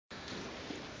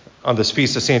On this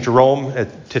feast of St. Jerome,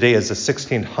 today is the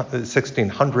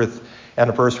 1600th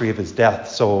anniversary of his death,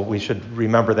 so we should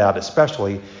remember that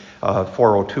especially.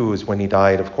 402 is when he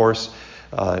died, of course.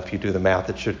 If you do the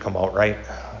math, it should come out right.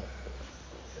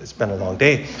 It's been a long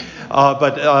day.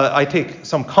 But I take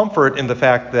some comfort in the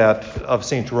fact that of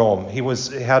St. Jerome. He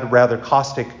had a rather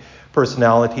caustic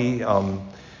personality.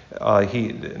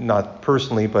 He, not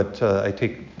personally, but I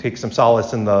take some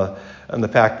solace in the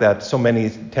fact that so many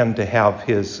tend to have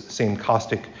his same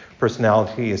caustic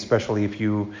personality, especially if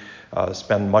you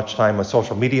spend much time on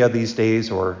social media these days,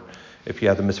 or if you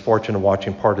had the misfortune of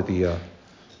watching part of the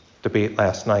debate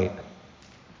last night.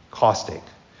 Caustic.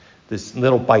 These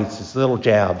little bites, these little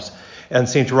jabs. And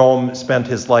St. Jerome spent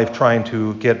his life trying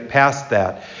to get past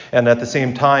that. And at the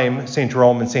same time, St.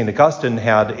 Jerome and St. Augustine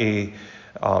had a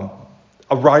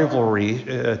rivalry,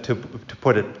 to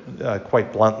put it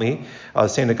quite bluntly.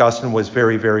 St. Augustine was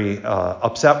very, very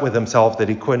upset with himself that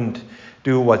he couldn't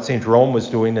do what St. Jerome was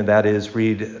doing, and that is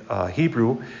read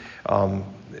Hebrew.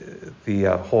 The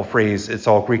whole phrase, "it's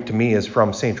all Greek to me," is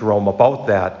from St. Jerome about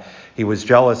that. He was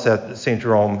jealous that St.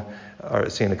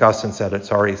 Augustine said it,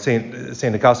 sorry.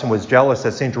 St. Augustine was jealous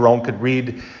that St. Jerome could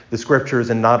read the scriptures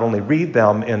and not only read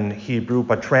them in Hebrew,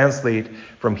 but translate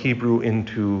from Hebrew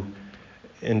into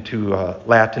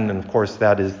Latin, and of course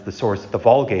that is the source of the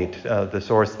Vulgate, the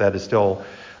source that is still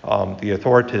the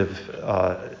authoritative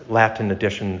Latin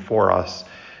edition for us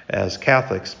as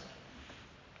Catholics.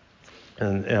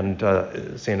 And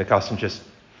St. Augustine just,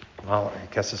 well,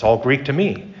 I guess it's all Greek to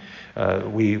me.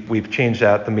 We've changed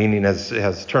that. The meaning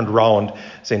has turned around.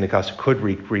 St. Augustine could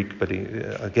read Greek, but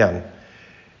again.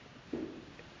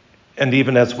 And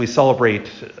even as we celebrate,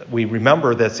 we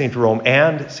remember that St. Jerome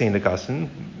and St. Augustine,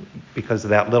 because of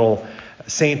that little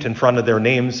saint in front of their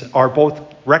names, are both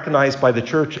recognized by the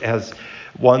Church as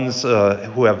ones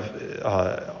who are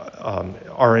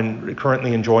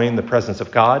currently enjoying the presence of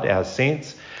God as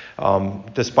saints.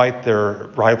 Despite their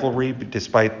rivalry,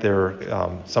 despite their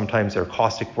sometimes their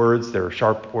caustic words, their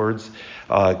sharp words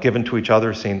given to each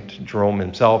other, St. Jerome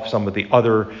himself, some of the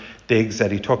other digs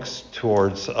that he took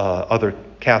towards other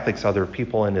Catholics, other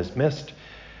people in his midst.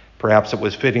 Perhaps it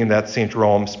was fitting that St.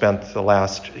 Jerome spent the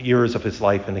last years of his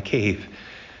life in a cave,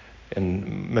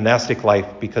 in monastic life,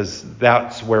 because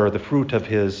that's where the fruit of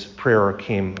his prayer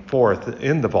came forth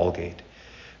in the Vulgate,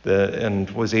 and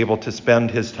was able to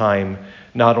spend his time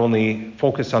not only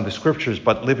focused on the scriptures,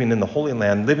 but living in the Holy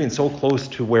Land, living so close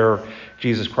to where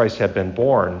Jesus Christ had been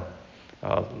born,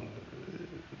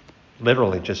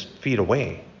 literally just feet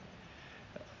away.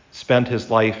 Spent his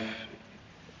life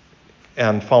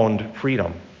and found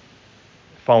freedom,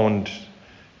 found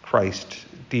Christ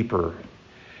deeper.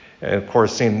 And of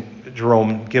course, St.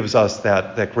 Jerome gives us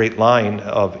that great line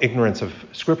of ignorance of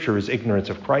Scripture is ignorance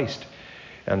of Christ.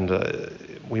 And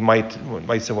we might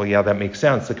say, well, yeah, that makes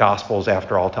sense. The Gospels,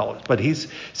 after all, tell us. But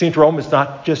St. Jerome is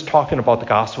not just talking about the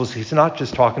Gospels. He's not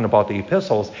just talking about the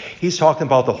epistles. He's talking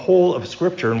about the whole of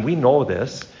Scripture, and we know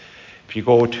this. If you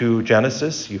go to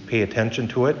Genesis, you pay attention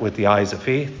to it with the eyes of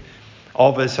faith, all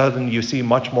of a sudden you see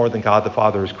much more than God the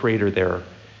Father as creator there.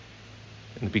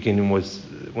 In the beginning was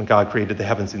when God created the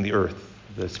heavens and the earth.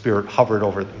 The Spirit hovered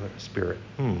over the Spirit.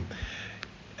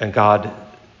 And God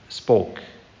spoke.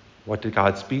 What did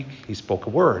God speak? He spoke a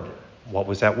word. What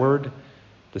was that word?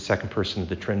 The second person of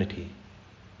the Trinity.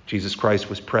 Jesus Christ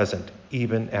was present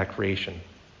even at creation.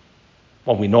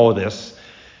 Well, we know this,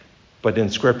 but in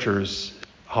scriptures,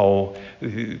 how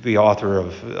the author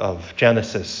of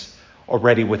Genesis,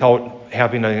 already without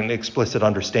having an explicit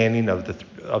understanding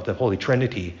of the Holy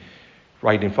Trinity,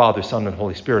 writing Father, Son, and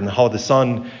Holy Spirit, and how the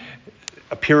Son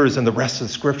appears in the rest of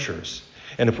the scriptures.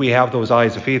 And if we have those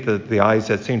eyes of faith, the eyes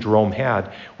that St. Jerome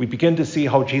had, we begin to see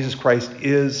how Jesus Christ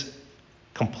is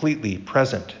completely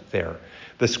present there.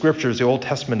 The scriptures, the Old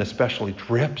Testament especially,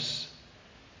 drips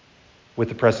with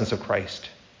the presence of Christ.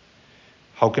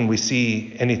 How can we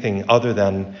see anything other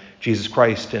than Jesus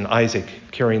Christ and Isaac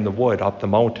carrying the wood up the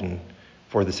mountain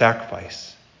for the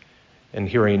sacrifice, and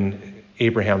hearing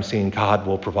Abraham saying, God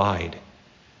will provide?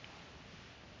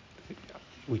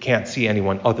 We can't see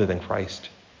anyone other than Christ.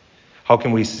 How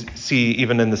can we see,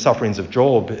 even in the sufferings of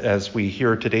Job, as we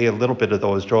hear today a little bit of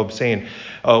those, Job saying,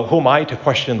 who am I to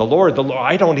question the Lord?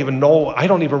 I don't even know, I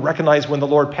don't even recognize when the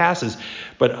Lord passes.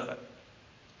 But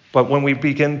when we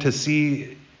begin to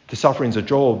see the sufferings of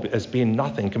Job as being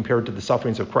nothing compared to the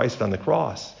sufferings of Christ on the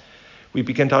cross, we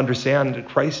begin to understand that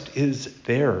Christ is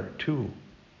there too.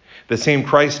 The same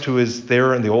Christ who is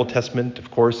there in the Old Testament, of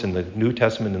course, in the New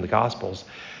Testament, in the Gospels,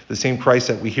 the same Christ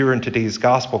that we hear in today's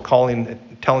gospel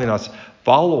telling us,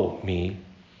 follow me,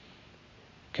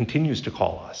 continues to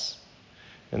call us.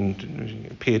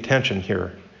 And pay attention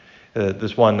here.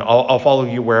 This one, I'll follow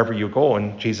you wherever you go.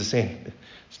 And Jesus saying,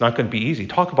 it's not going to be easy.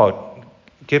 Talk about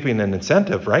giving an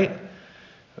incentive, right?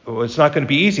 It's not going to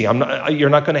be easy. You're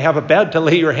not going to have a bed to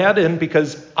lay your head in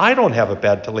because I don't have a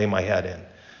bed to lay my head in.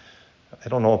 I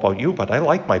don't know about you, but I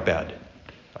like my bed.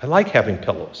 I like having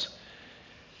pillows.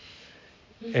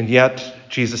 And yet,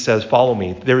 Jesus says, follow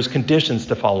me. There's conditions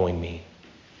to following me.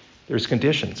 There's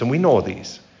conditions, and we know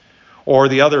these. Or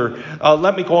the other,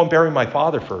 let me go and bury my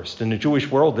father first. In the Jewish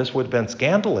world, this would have been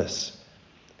scandalous.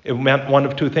 It meant one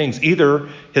of two things. Either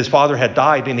his father had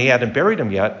died and he hadn't buried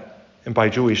him yet, and by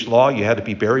Jewish law, you had to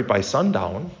be buried by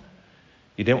sundown.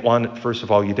 You didn't want, first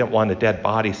of all, you didn't want a dead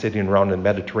body sitting around in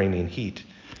Mediterranean heat.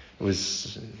 It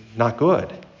was not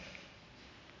good.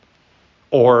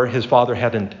 Or his father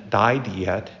hadn't died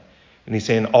yet, and he's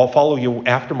saying, I'll follow you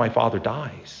after my father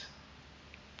dies.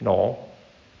 No.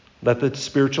 Let the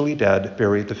spiritually dead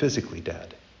bury the physically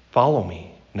dead. Follow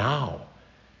me now.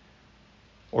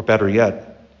 Or better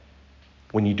yet,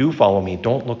 when you do follow me,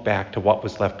 don't look back to what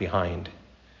was left behind.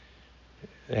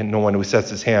 And no one who sets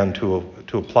his hand to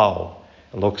a plow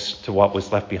and looks to what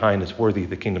was left behind is worthy of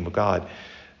the kingdom of God.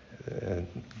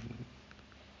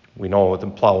 We know the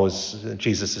plow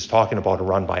Jesus is talking about, are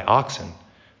run by oxen,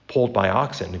 pulled by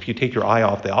oxen. If you take your eye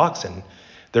off the oxen,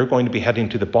 they're going to be heading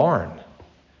to the barn.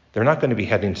 They're not going to be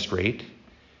heading straight.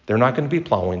 They're not going to be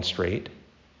plowing straight.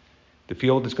 The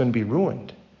field is going to be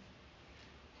ruined.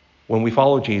 When we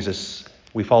follow Jesus,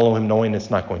 we follow him knowing it's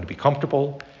not going to be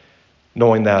comfortable,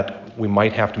 knowing that we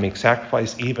might have to make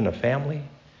sacrifice, even of family,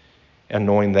 and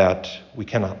knowing that we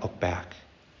cannot look back.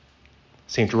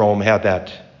 St. Jerome had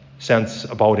that sense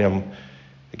about him,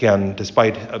 again,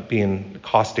 despite being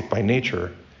caustic by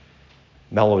nature,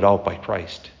 mellowed out by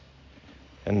Christ.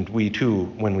 And we too,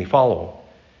 when we follow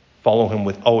him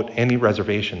without any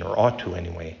reservation, or ought to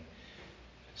anyway.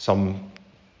 Some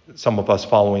of us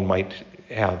following might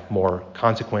have more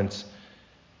consequence,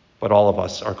 but all of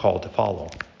us are called to follow.